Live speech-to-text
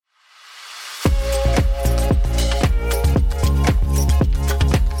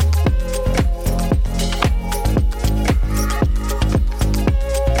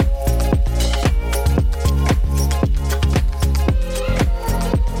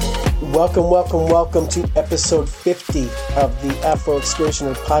Welcome to episode 50 of the Afro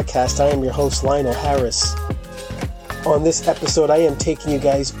Excursioner podcast. I am your host, Lionel Harris. On this episode, I am taking you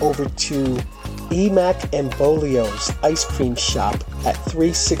guys over to Emack Bolios ice cream shop at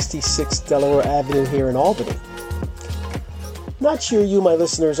 366 Delaware Avenue here in Albany. Not sure you, my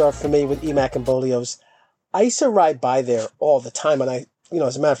listeners, are familiar with Emack Bolios. I used to ride by there all the time, and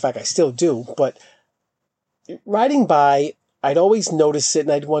as a matter of fact, I still do, but riding by, I'd always notice it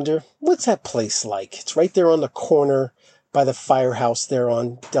and I'd wonder, what's that place like? It's right there on the corner by the firehouse there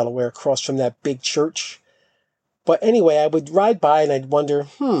on Delaware, across from that big church. But anyway, I would ride by and I'd wonder,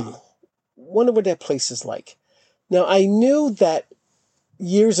 wonder what that place is like. Now, I knew that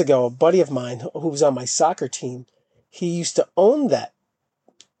years ago, a buddy of mine who was on my soccer team, he used to own that.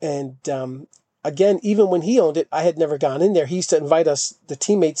 And again, even when he owned it, I had never gone in there. He used to invite us, the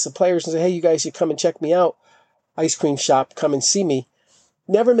teammates, the players, and say, hey, you guys should come and check me out. Ice cream shop, come and see me.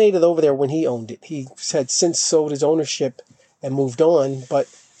 Never made it over there when he owned it. He had since sold his ownership and moved on,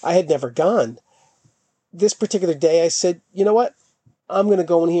 but I had never gone. This particular day, I said, you know what? I'm going to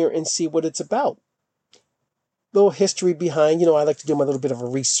go in here and see what it's about. Little history behind, I like to do my little bit of a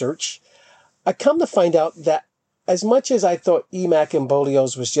research. I come to find out that as much as I thought Emack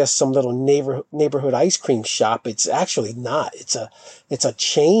Bolios was just some little neighborhood ice cream shop, it's actually not. It's a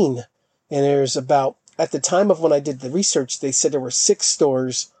chain, and there's about, at the time of when I did the research, they said there were 6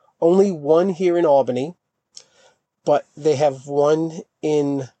 stores, only one here in Albany, but they have one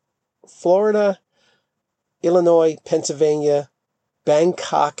in Florida, Illinois, Pennsylvania,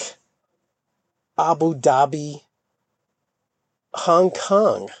 Bangkok, Abu Dhabi, Hong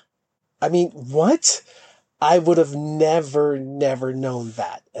Kong. I mean, what? I would have never known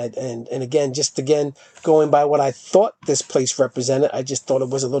that. And again, going by what I thought this place represented, I just thought it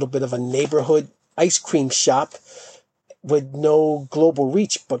was a little bit of a neighborhood ice cream shop with no global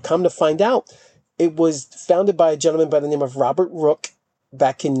reach. But come to find out, it was founded by a gentleman by the name of Robert Rook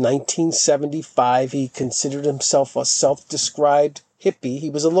back in 1975. He considered himself a self-described hippie. He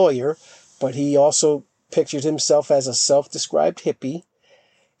was a lawyer, but he also pictured himself as a self-described hippie.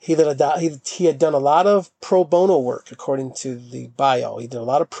 He had done a lot of pro bono work, according to the bio. He did a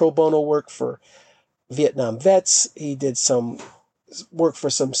lot of pro bono work for Vietnam vets. He did some work for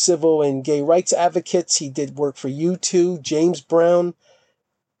some civil and gay rights advocates. He did work for U2, James Brown,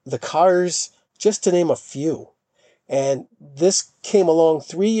 the Cars, just to name a few. And this came along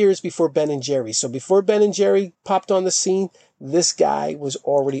 3 years before Ben and Jerry. So before Ben and Jerry popped on the scene, this guy was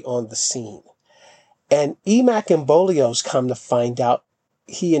already on the scene. And Emack Bolios, come to find out,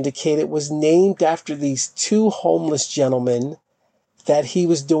 he indicated was named after these 2 homeless gentlemen that he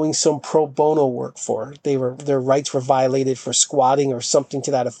was doing some pro bono work for. Their rights were violated for squatting or something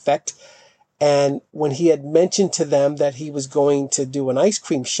to that effect. And when he had mentioned to them that he was going to do an ice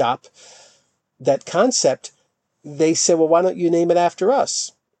cream shop, that concept, they said, well, why don't you name it after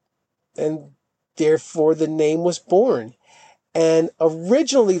us? And therefore the name was born. And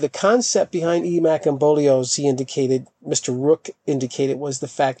originally the concept behind Emack Bolios, Mr. Rook indicated, was the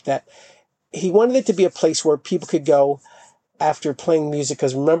fact that he wanted it to be a place where people could go after playing music,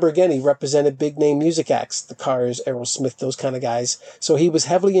 because remember, again, he represented big name music acts, the Cars, Aerosmith, those kind of guys. So he was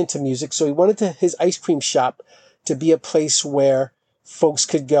heavily into music. So he wanted his ice cream shop to be a place where folks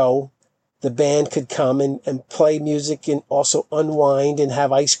could go, the band could come and play music and also unwind and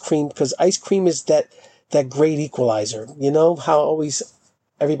have ice cream, because ice cream is that great equalizer. You know how always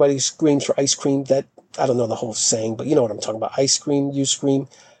everybody screams for ice cream? That, I don't know the whole saying, but you know what I'm talking about. Ice cream, you scream.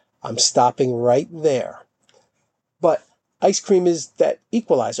 I'm stopping right there. But ice cream is that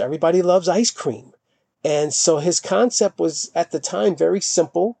equalizer. Everybody loves ice cream. And so his concept was, at the time, very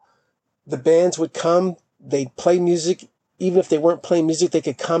simple. The bands would come, they'd play music. Even if they weren't playing music, they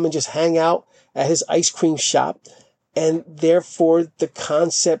could come and just hang out at his ice cream shop. And therefore, the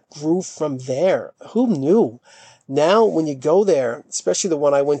concept grew from there. Who knew? Now, when you go there, especially the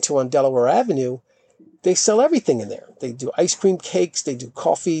one I went to on Delaware Avenue, they sell everything in there. They do ice cream cakes, they do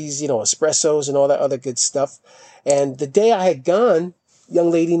coffees, espressos and all that other good stuff. And the day I had gone, young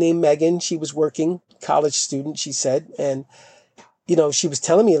lady named Megan, she was working, college student, she said, and, she was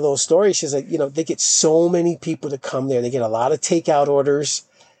telling me a little story. She's like, they get so many people to come there. They get a lot of takeout orders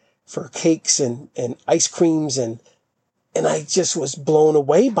for cakes and ice creams, and I just was blown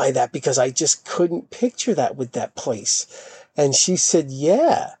away by that, because I just couldn't picture that with that place. And she said,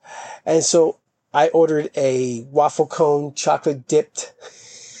 yeah. And so I ordered a waffle cone, chocolate dipped,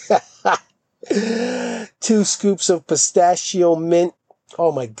 2 scoops of pistachio mint.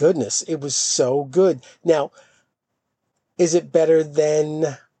 Oh my goodness, it was so good. Now, is it better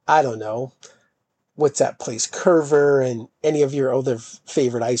than, I don't know, what's that place, Curver, and any of your other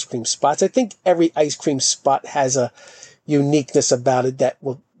favorite ice cream spots. I think every ice cream spot has a uniqueness about it that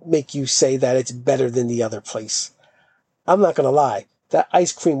will make you say that it's better than the other place. I'm not going to lie. That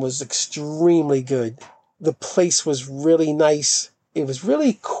ice cream was extremely good. The place was really nice. It was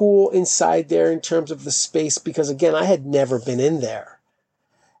really cool inside there in terms of the space because, again, I had never been in there.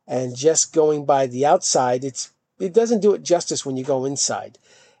 And just going by the outside, it doesn't do it justice when you go inside.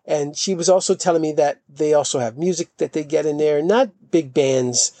 And she was also telling me that they also have music that they get in there. Not big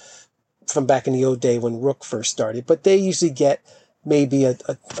bands from back in the old day when Rook first started, but they usually get maybe a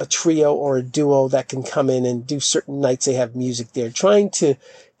trio or a duo that can come in and do certain nights they have music there, trying to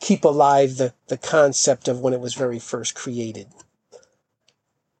keep alive the concept of when it was very first created.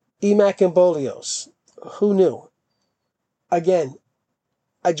 Emack and Bolios. Who knew? Again,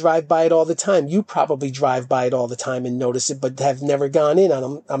 I drive by it all the time. You probably drive by it all the time and notice it, but have never gone in on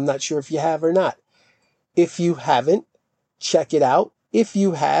them. I'm not sure if you have or not. If you haven't, check it out. If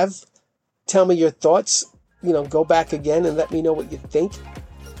you have, tell me your thoughts. Go back again and let me know what you think.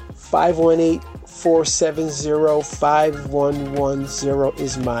 518-470-5110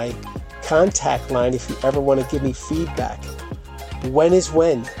 is my contact line if you ever want to give me feedback. When is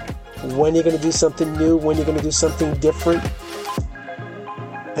when? When you're going to do something new? When you're going to do something different?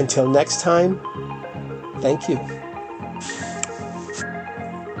 Until next time, thank you.